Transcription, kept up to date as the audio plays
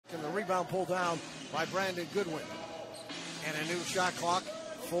rebound pulled down by Brandon Goodwin. And a new shot clock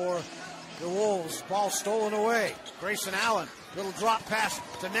for the Wolves. Ball stolen away. Grayson Allen, little drop pass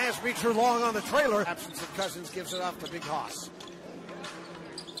to Nasby, too long on the trailer. Absence of Cousins gives it off to Big Hoss,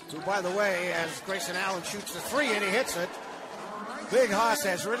 who, by the way, as Grayson Allen shoots the three and he hits it, Big Hoss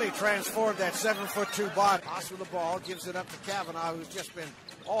has really transformed that 7'2" body. Hoss with the ball, gives it up to Kavanaugh, who's just been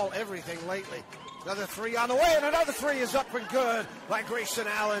all everything lately. Another three on the way, and another three is up and good by Grayson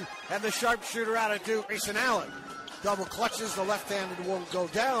Allen, and the sharpshooter out of Duke. Grayson Allen double clutches, the left-handed won't go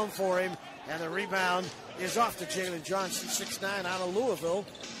down for him, and the rebound is off to Jalen Johnson, 6'9", out of Louisville.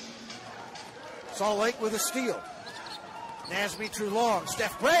 Salt Lake with a steal. Nasby too long.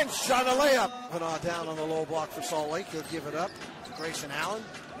 Steph Branch on the layup. Kavanaugh down on the low block for Salt Lake. He'll give it up to Grayson Allen.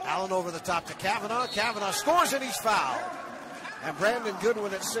 Allen over the top to Kavanaugh. Kavanaugh scores and he's fouled. And Brandon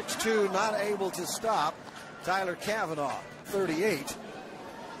Goodwin at 6'2", not able to stop Tyler Kavanaugh, 38.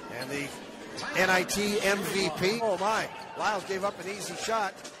 And the NIT MVP. Oh my, Lyles gave up an easy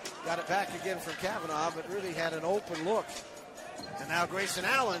shot. Got it back again from Kavanaugh, but really had an open look. And now Grayson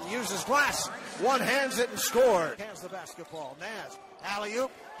Allen uses glass. One-hands it and scored. Hands the basketball. Naz,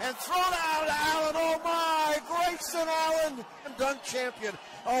 alley-oop, and throw down to Allen. Oh my, Grayson Allen, dunk champion.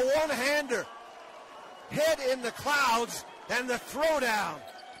 A one-hander. Head in the clouds, and the throwdown.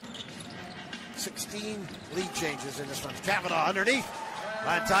 16 lead changes in this one. Kavanaugh underneath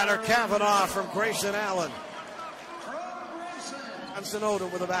by Tyler Kavanaugh from Grayson Allen. Johnson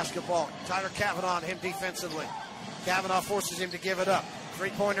Odom with the basketball. Tyler Kavanaugh on him defensively. Kavanaugh forces him to give it up.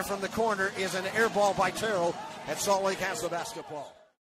 Three-pointer from the corner is an air ball by Terrell, and Salt Lake has the basketball.